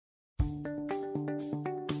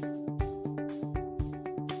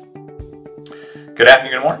Good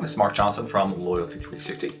afternoon, good morning. This is Mark Johnson from Loyalty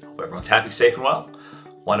 360. Hope everyone's happy, safe, and well.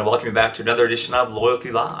 Want to welcome you back to another edition of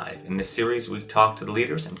Loyalty Live. In this series, we talk to the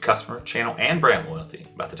leaders in customer, channel, and brand loyalty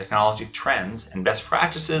about the technology, trends, and best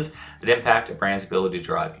practices that impact a brand's ability to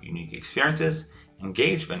drive unique experiences,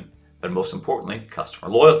 engagement, but most importantly,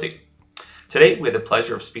 customer loyalty. Today, we have the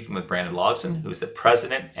pleasure of speaking with Brandon Logson, who is the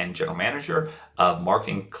President and General Manager of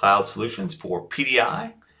Marketing Cloud Solutions for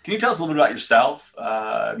PDI. Can you tell us a little bit about yourself,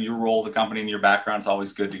 your role, the company, and your background? It's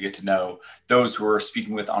always good to get to know those who are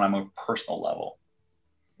speaking with on a more personal level.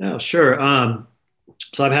 Oh, sure.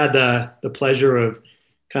 So I've had the pleasure of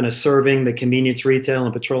kind of serving the convenience retail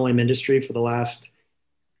and petroleum industry for the last,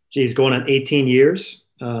 going on 18 years.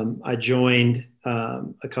 I joined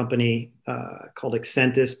a company called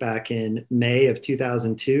Exentis back in May of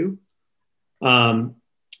 2002.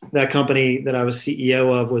 That company that I was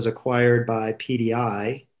CEO of was acquired by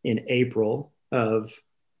PDI in April of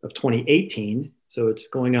 2018. So it's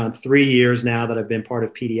going on 3 years now that I've been part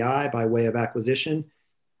of PDI by way of acquisition,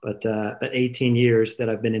 but 18 years that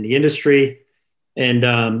I've been in the industry.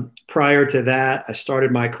 And prior to that, I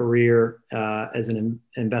started my career as an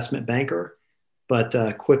investment banker,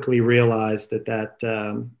 but quickly realized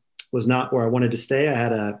that was not where I wanted to stay. I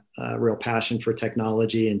had a real passion for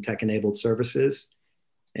technology and tech-enabled services,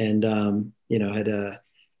 and had a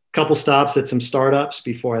couple stops at some startups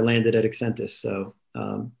before I landed at Exentis. So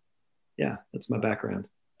that's my background.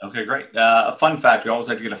 Okay, great. A fun fact. We always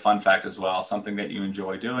like to get a fun fact as well. Something that you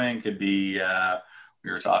enjoy doing. Could be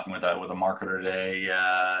we were talking with a marketer today,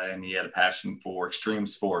 and he had a passion for extreme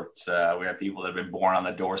sports. We have people that have been born on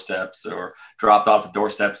the doorsteps or dropped off the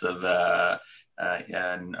doorsteps of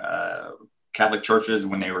Catholic churches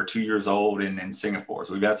when they were 2 years old in Singapore.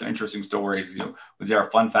 So we've got some interesting stories. Was there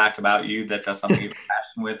a fun fact about you that's something you're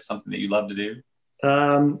passionate with, something that you love to do?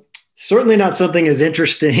 Certainly not something as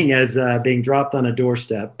interesting as being dropped on a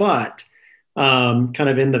doorstep, but kind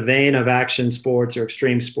of in the vein of action sports or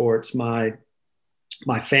extreme sports, my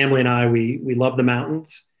family and I, we love the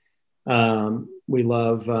mountains. We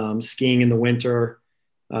love skiing in the winter,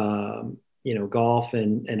 golf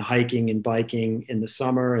and hiking and biking in the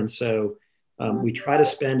summer. And so we try to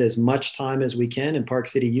spend as much time as we can in Park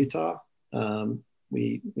City, Utah.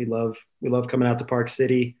 We love coming out to Park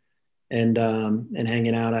City and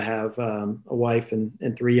hanging out. I have a wife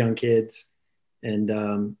and 3 young kids,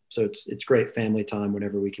 and so it's great family time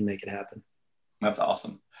whenever we can make it happen. That's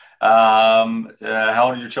awesome. How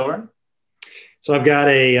old are your children? So I've got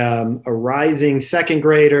a rising 2nd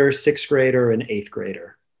grader, 6th grader, and 8th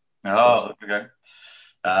grader. Oh, okay.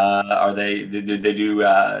 Are they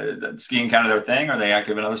do skiing kind of their thing? Are they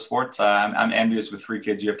active in other sports? I'm envious with 3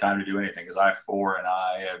 kids. You have time to do anything, because I have 4 and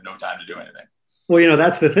I have no time to do anything. Well,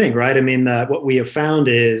 that's the thing, right? I mean, what we have found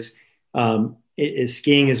is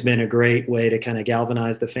skiing has been a great way to kind of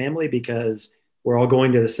galvanize the family, because we're all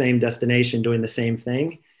going to the same destination, doing the same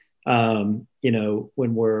thing. When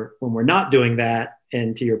we're not doing that,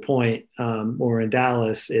 and to your point, when we're in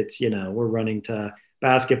Dallas, it's, we're running to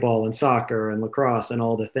basketball and soccer and lacrosse and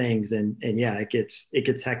all the things. And it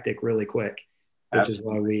gets hectic really quick, which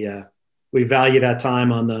Absolutely. Is why we value that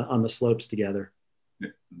time on the slopes together.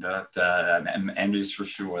 That I'm envious for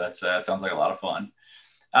sure. That sounds like a lot of fun.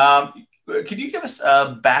 Could you give us a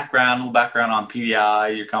little background on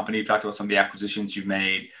PDI, your company? You talked about some of the acquisitions you've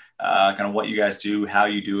made, kind of what you guys do, how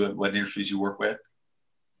you do it, what industries you work with.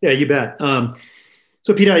 Yeah, you bet. So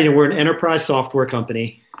PDI, we're an enterprise software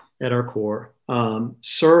company at our core,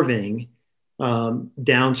 serving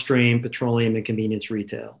downstream petroleum and convenience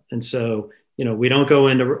retail. And so, we don't go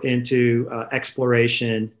into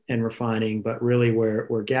exploration and refining, but really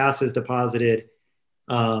where gas is deposited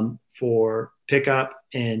for pickup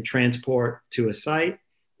and transport to a site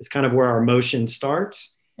is kind of where our motion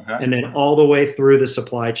starts. Okay. And then all the way through the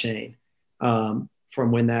supply chain, from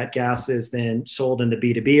when that gas is then sold in the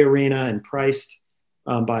B2B arena and priced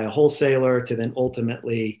by a wholesaler, to then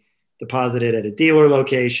ultimately deposited at a dealer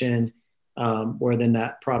location, where then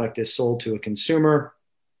that product is sold to a consumer.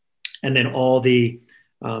 And then all the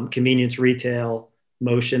convenience retail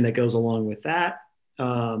motion that goes along with that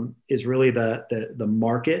is really the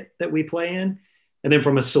market that we play in. And then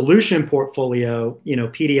from a solution portfolio,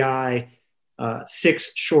 PDI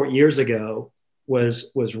 6 short years ago was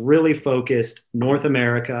really focused North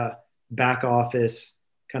America, back office,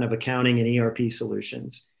 kind of accounting and ERP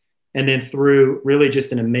solutions. And then through really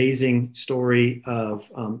just an amazing story of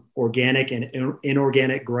organic and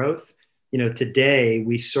inorganic growth, today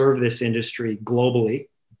we serve this industry globally,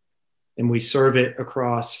 and we serve it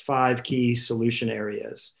across 5 key solution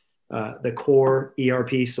areas. The core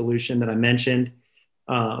ERP solution that I mentioned,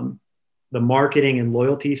 the marketing and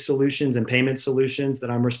loyalty solutions and payment solutions that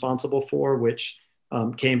I'm responsible for, which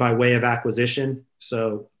came by way of acquisition.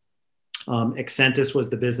 So Accentus was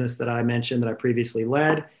the business that I mentioned that I previously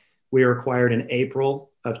led. We were acquired in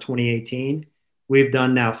April of 2018. We've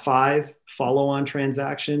done now 5 follow-on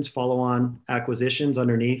transactions, follow-on acquisitions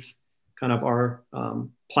underneath kind of our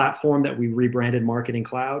platform that we rebranded Marketing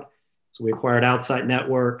Cloud. So we acquired Outside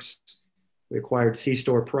Networks, we acquired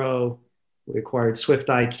C-Store Pro, we acquired Swift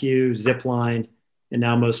IQ, Zipline, and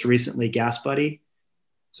now most recently GasBuddy.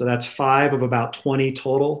 So that's 5 of about 20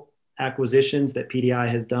 total acquisitions that PDI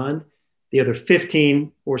has done. The other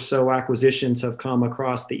 15 or so acquisitions have come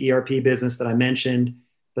across the ERP business that I mentioned,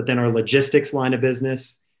 but then our logistics line of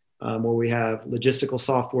business, where we have logistical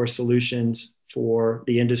software solutions for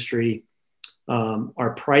the industry.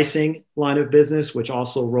 Our pricing line of business, which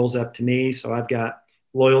also rolls up to me. So I've got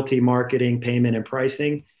loyalty, marketing, payment, and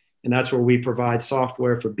pricing. And that's where we provide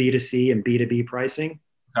software for B2C and B2B pricing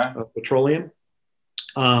of petroleum.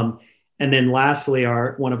 And then lastly,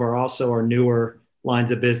 one of our newer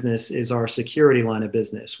lines of business is our security line of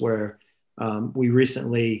business, where we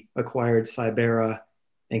recently acquired Cyberra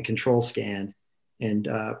and ControlScan, and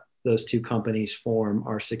those 2 companies form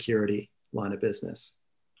our security line of business.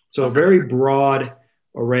 So a very broad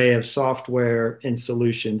array of software and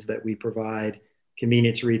solutions that we provide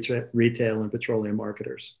convenience retail and petroleum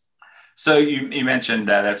marketers. So you mentioned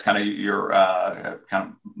that that's kind of your kind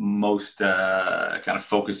of most kind of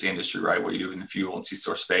focused industry, right? What you do in the fuel and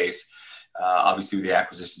C-store space. Obviously, with the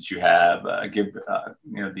acquisitions you have, give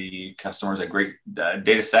the customers a great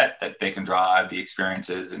data set that they can drive the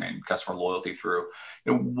experiences and customer loyalty through.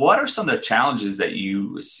 What are some of the challenges that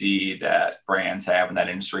you see that brands have in that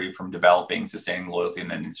industry from developing, sustaining loyalty in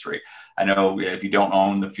that industry? I know if you don't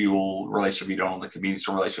own the fuel relationship, you don't own the convenience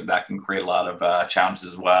store relationship, that can create a lot of challenges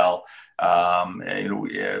as well.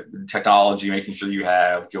 Technology, making sure you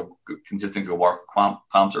have consistent go-to-market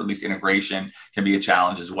pumps, or at least integration, can be a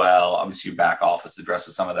challenge as well. Obviously, your back office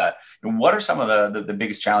addresses some of that. And what are some of the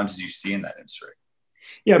biggest challenges you see in that industry?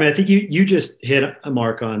 Yeah, I mean, I think you just hit a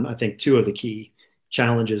mark on, I think, 2 of the key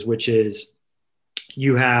challenges, which is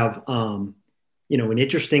you have, an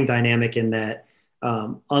interesting dynamic in that,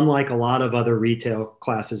 unlike a lot of other retail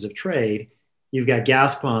classes of trade, you've got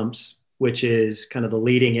gas pumps, which is kind of the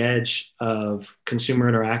leading edge of consumer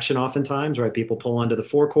interaction oftentimes, right? People pull onto the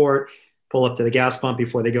forecourt, pull up to the gas pump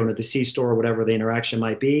before they go into the C-store, or whatever the interaction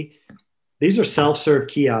might be. These are self-serve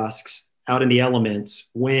kiosks out in the elements,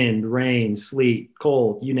 wind, rain, sleet,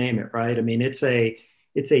 cold, you name it, right? I mean, it's a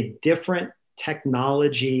different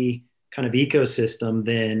technology kind of ecosystem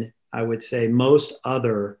than I would say most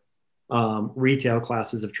other retail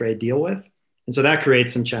classes of trade deal with. And so that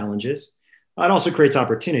creates some challenges. It also creates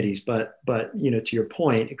opportunities, but to your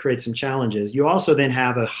point, it creates some challenges. You also then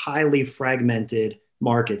have a highly fragmented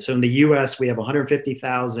market. So in the U.S., we have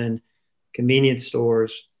 150,000 convenience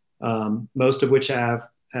stores, most of which have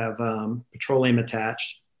petroleum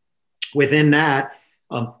attached. Within that,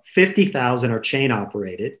 50,000 are chain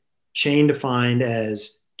operated, chain defined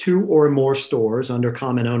as 2 or more stores under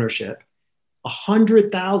common ownership.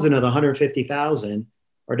 100,000 of the 150,000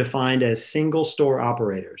 are defined as single store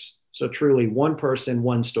operators. So truly one person,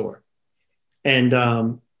 one store. And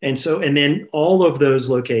then all of those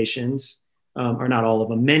locations, or not all of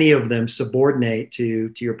them, many of them subordinate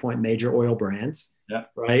to your point, major oil brands,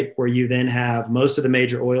 right? Where you then have most of the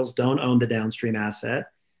major oils don't own the downstream asset.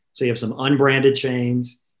 So you have some unbranded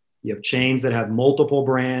chains, you have chains that have multiple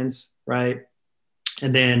brands, right?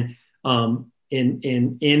 And then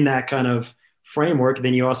in that kind of framework,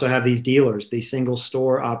 then you also have these dealers, these single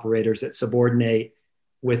store operators that subordinate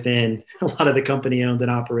within a lot of the company owned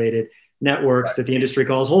and operated networks that the industry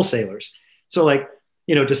calls wholesalers. So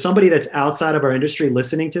to somebody that's outside of our industry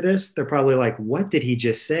listening to this, they're probably like, what did he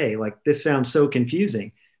just say? Like, this sounds so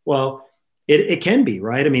confusing. Well, it can be,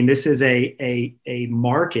 right? I mean, this is a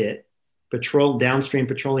market, downstream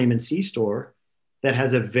petroleum and C-store, that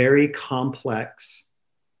has a very complex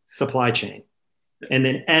supply chain. And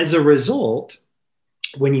then as a result,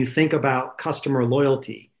 when you think about customer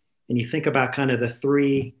loyalty, and you think about kind of the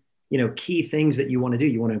 3, key things that you want to do.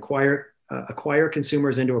 You want to acquire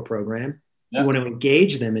consumers into a program. You want to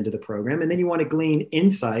engage them into the program, and then you want to glean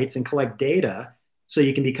insights and collect data so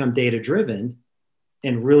you can become data driven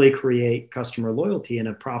and really create customer loyalty in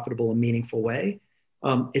a profitable and meaningful way.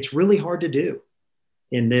 It's really hard to do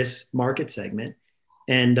in this market segment.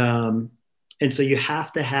 And so you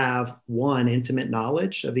have to have intimate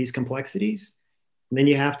knowledge of these complexities. And then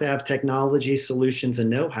you have to have technology solutions and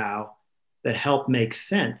know-how that help make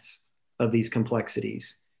sense of these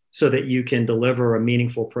complexities so that you can deliver a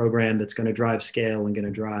meaningful program that's going to drive scale and going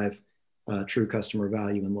to drive true customer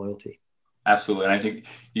value and loyalty. Absolutely. And I think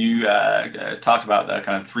you talked about the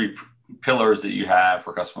kind of three pillars that you have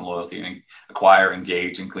for customer loyalty: and acquire,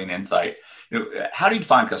 engage, and clean insight. How do you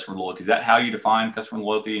define customer loyalty? Is that how you define customer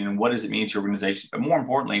loyalty, and what does it mean to your organization? But more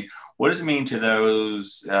importantly, what does it mean to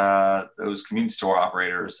those convenience store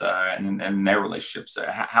operators and their relationships?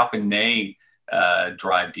 How can they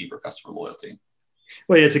drive deeper customer loyalty?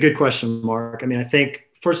 Well, yeah, it's a good question, Mark. I mean, I think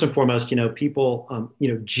first and foremost, people,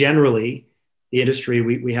 generally the industry,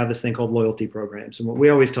 we have this thing called loyalty programs. And what we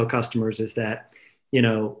always tell customers is that,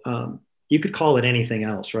 you could call it anything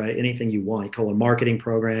else, right? Anything you want. You call it a marketing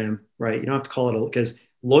program, right? You don't have to call it because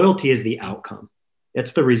loyalty is the outcome.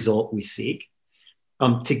 It's the result we seek.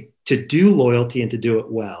 To do loyalty and to do it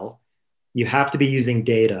well, you have to be using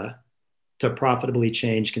data to profitably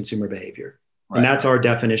change consumer behavior. Right. And that's our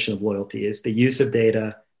definition of loyalty, is the use of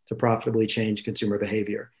data to profitably change consumer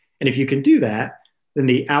behavior. And if you can do that, then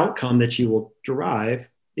the outcome that you will derive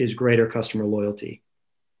is greater customer loyalty.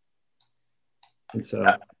 And so,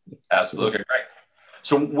 yeah, absolutely right.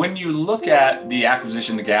 So when you look at the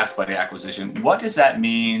acquisition, the GasBuddy acquisition, what does that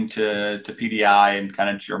mean to PDI and kind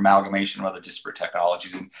of your amalgamation of other disparate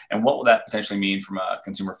technologies, and what will that potentially mean from a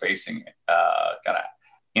consumer-facing kind of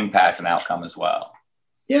impact and outcome as well?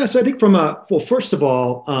 Yeah, so I think first of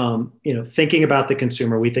all, thinking about the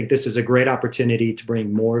consumer, we think this is a great opportunity to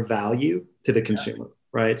bring more value to the consumer,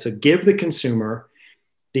 right? So give the consumer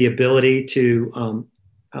the ability to,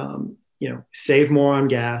 save more on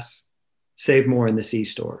gas, save more in the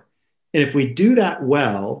C-store. And if we do that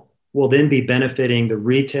well, we'll then be benefiting the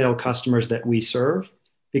retail customers that we serve,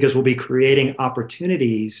 because we'll be creating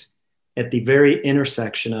opportunities at the very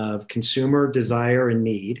intersection of consumer desire and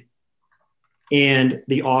need and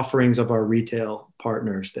the offerings of our retail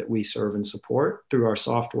partners that we serve and support through our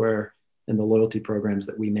software and the loyalty programs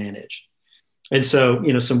that we manage. And so,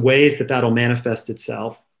 some ways that that'll manifest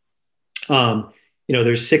itself.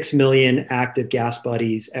 There's 6 million active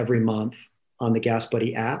GasBuddies every month on the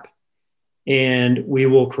GasBuddy app. And we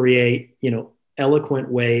will create, eloquent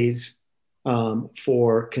ways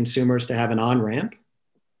for consumers to have an on-ramp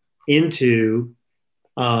into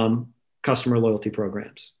customer loyalty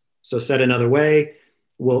programs. So said another way,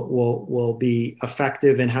 we'll be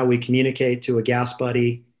effective in how we communicate to a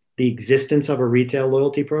GasBuddy the existence of a retail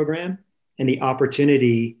loyalty program and the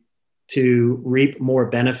opportunity to reap more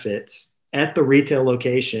benefits at the retail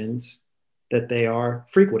locations that they are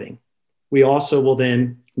frequenting. We also will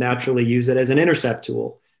then naturally use it as an intercept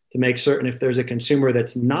tool to make certain if there's a consumer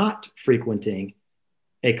that's not frequenting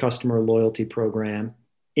a customer loyalty program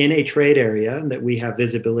in a trade area that we have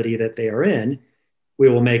visibility that they are in, we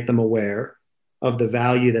will make them aware of the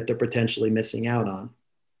value that they're potentially missing out on.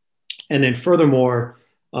 And then furthermore,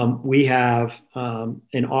 we have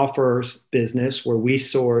an offers business where we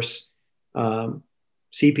source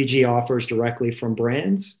CPG offers directly from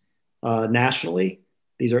brands nationally.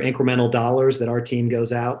 These are incremental dollars that our team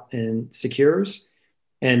goes out and secures.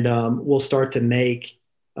 And we'll start to make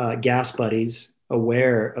GasBuddies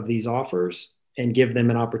aware of these offers and give them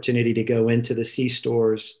an opportunity to go into the C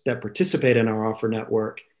stores that participate in our offer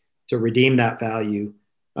network to redeem that value,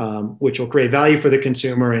 which will create value for the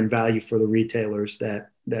consumer and value for the retailers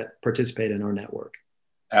that participate in our network.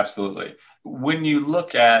 Absolutely. When you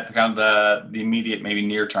look at kind of the immediate, maybe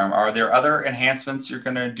near term, are there other enhancements you're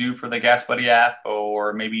going to do for the GasBuddy app,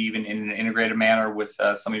 or maybe even in an integrated manner with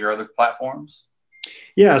some of your other platforms?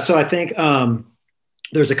 Yeah, so I think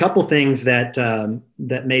there's a couple things that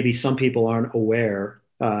maybe some people aren't aware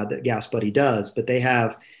that GasBuddy does, but they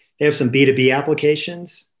have some B2B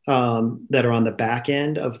applications that are on the back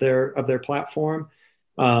end of their platform.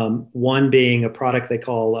 One being a product they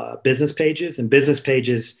call Business Pages, and Business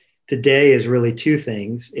Pages today is really two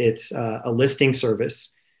things. It's a listing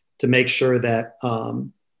service to make sure that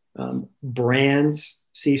brands,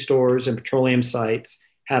 C-stores, and petroleum sites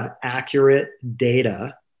have accurate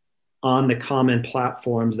data on the common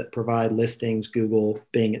platforms that provide listings, Google,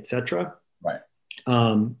 Bing, et cetera. Right.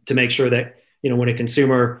 To make sure that, when a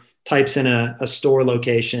consumer types in a store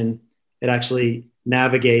location, it actually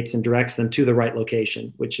navigates and directs them to the right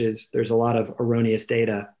location, there's a lot of erroneous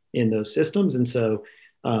data in those systems. And so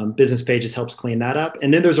Business Pages helps clean that up.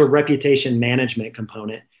 And then there's a reputation management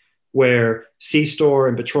component where C-store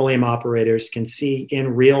and petroleum operators can see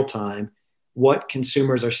in real time what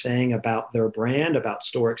consumers are saying about their brand, about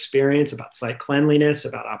store experience, about site cleanliness,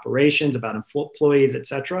 about operations, about employees, et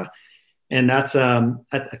cetera. And that's, I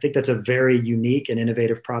think that's a very unique and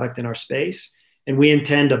innovative product in our space. And we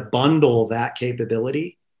intend to bundle that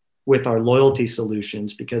capability with our loyalty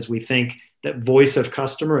solutions, because we think that voice of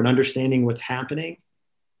customer and understanding what's happening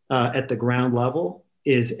at the ground level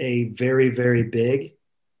is a very, very big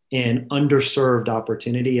and underserved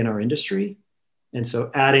opportunity in our industry. And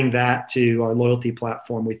so adding that to our loyalty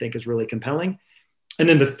platform, we think is really compelling. And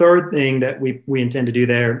then the third thing that we intend to do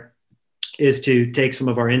there is to take some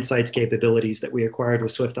of our insights capabilities that we acquired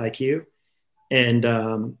with Swift IQ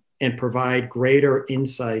and provide greater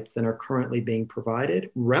insights than are currently being provided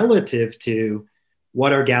relative to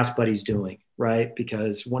what our Gas Buddy's doing, right?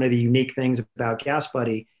 Because one of the unique things about Gas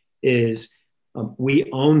Buddy is we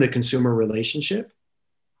own the consumer relationship.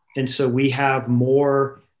 And so we have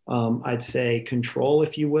more, I'd say, control,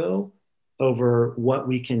 if you will, over what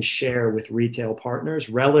we can share with retail partners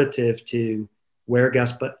relative to where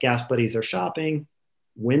Gas Buddies are shopping,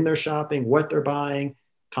 when they're shopping, what they're buying,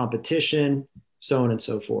 competition, so on and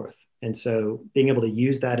so forth. And so being able to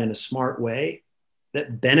use that in a smart way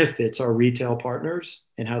that benefits our retail partners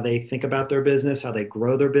and how they think about their business, how they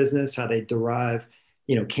grow their business, how they derive,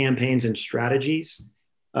 campaigns and strategies,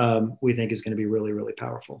 we think is going to be really, really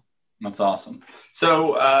powerful. That's awesome.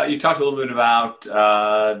 So you talked a little bit about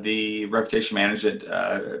the reputation management.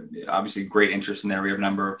 Obviously, great interest in there. We have a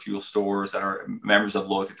number of fuel stores that are members of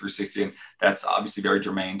Loyalty 360, and that's obviously very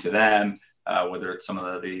germane to them. Whether it's some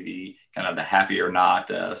of the kind of the happy or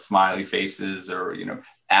not smiley faces, or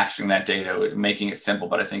actioning that data, making it simple.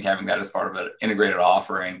 But I think having that as part of an integrated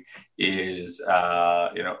offering is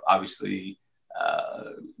obviously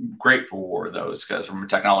great for those, because from a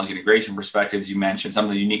technology integration perspective, you mentioned some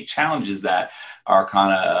of the unique challenges that are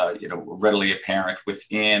kind of readily apparent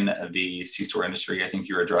within the C-store industry. I think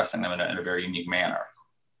you're addressing them in a very unique manner.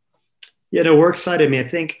 Yeah, no, we're excited. I mean, I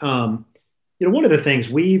think one of the things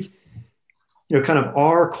we've kind of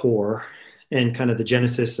our core and kind of the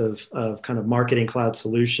genesis of kind of marketing cloud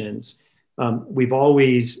solutions, we've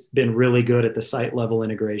always been really good at the site level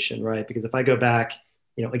integration, right? Because if I go back,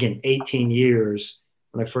 again, 18 years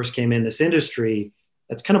when I first came in this industry,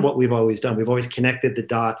 that's kind of what we've always done. We've always connected the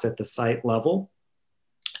dots at the site level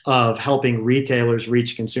of helping retailers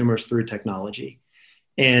reach consumers through technology.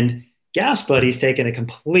 And Gas Buddy's taken a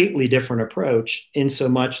completely different approach, in so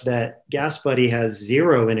much that Gas Buddy has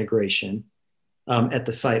zero integration at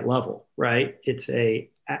the site level, right? It's a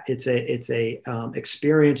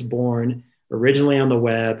experience born originally on the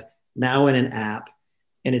web, now in an app,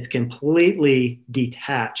 and it's completely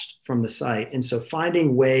detached from the site. And so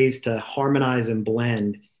finding ways to harmonize and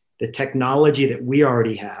blend the technology that we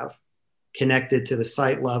already have connected to the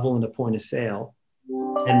site level and the point of sale,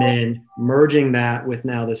 and then merging that with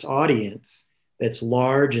now this audience that's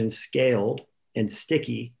large and scaled and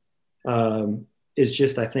sticky, is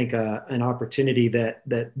just, I think, an opportunity that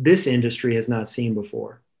this industry has not seen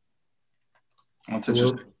before. That's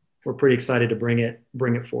interesting. We're pretty excited to bring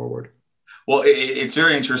it forward. Well, it's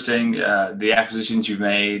very interesting. The acquisitions you've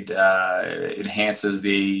made enhances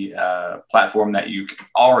the platform that you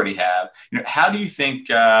already have. How do you think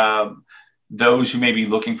those who may be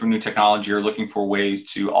looking for new technology or looking for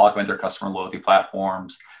ways to augment their customer loyalty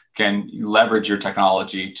platforms can leverage your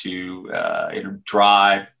technology to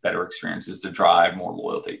drive better experiences, to drive more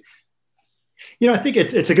loyalty? I think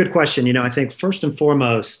it's a good question. I think first and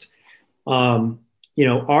foremost,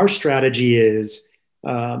 our strategy is,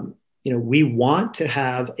 we want to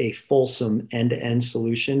have a fulsome end-to-end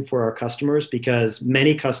solution for our customers, because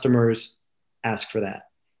many customers ask for that.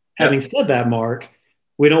 Yep. Having said that, Mark,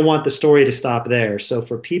 we don't want the story to stop there. So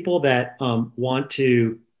for people that want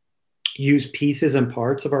to use pieces and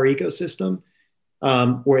parts of our ecosystem,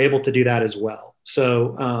 we're able to do that as well.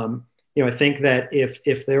 So, I think that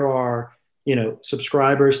if there are,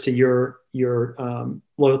 subscribers to your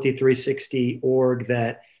Loyalty 360 org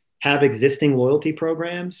that have existing loyalty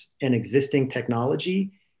programs and existing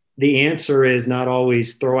technology, the answer is not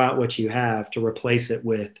always throw out what you have to replace it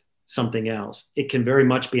with something else. It can very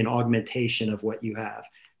much be an augmentation of what you have.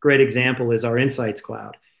 Great example is our Insights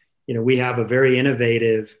Cloud. We have a very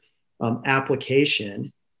innovative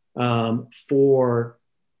application for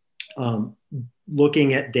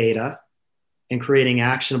looking at data and creating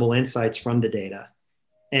actionable insights from the data.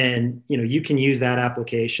 And, you can use that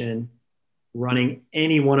application running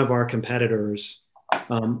any one of our competitors'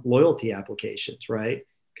 loyalty applications, right?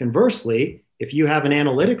 Conversely, if you have an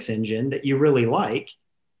analytics engine that you really like,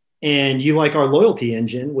 and you like our loyalty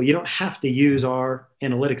engine, well, you don't have to use our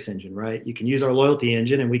analytics engine, right? You can use our loyalty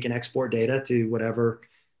engine, and we can export data to whatever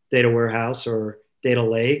data warehouse or data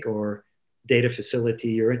lake or data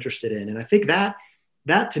facility you're interested in. And I think that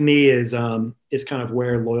to me is kind of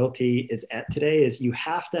where loyalty is at today. Is you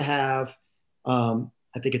have to have,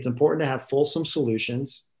 I think it's important to have fulsome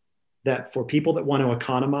solutions that for people that want to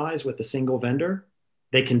economize with a single vendor,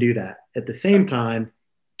 they can do that. At the same time,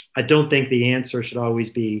 I don't think the answer should always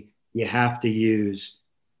be you have to use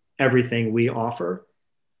everything we offer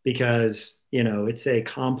because, it's a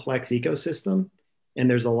complex ecosystem and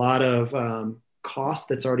there's a lot of cost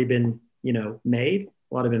that's already been, made,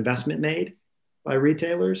 a lot of investment made by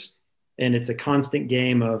retailers. And it's a constant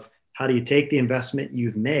game of how do you take the investment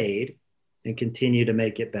you've made and continue to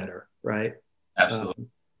make it better, right? Absolutely.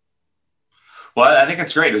 Well, I think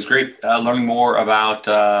it's great. It was great learning more about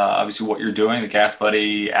obviously what you're doing, the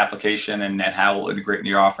GasBuddy application, and how it will integrate into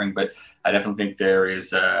your offering. But I definitely think there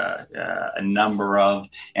is a number of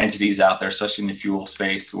entities out there, especially in the fuel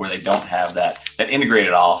space, where they don't have that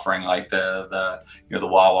integrated offering, like the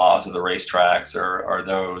Wawas or the racetracks or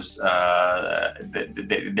those.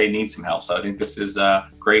 They need some help. So I think this is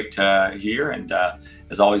great to hear. And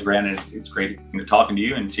as always, Brandon, it's great talking to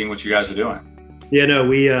you and seeing what you guys are doing. Yeah, no,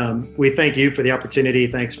 we thank you for the opportunity.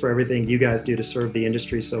 Thanks for everything you guys do to serve the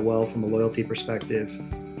industry so well from a loyalty perspective.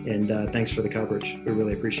 And thanks for the coverage. We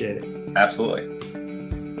really appreciate it. Absolutely.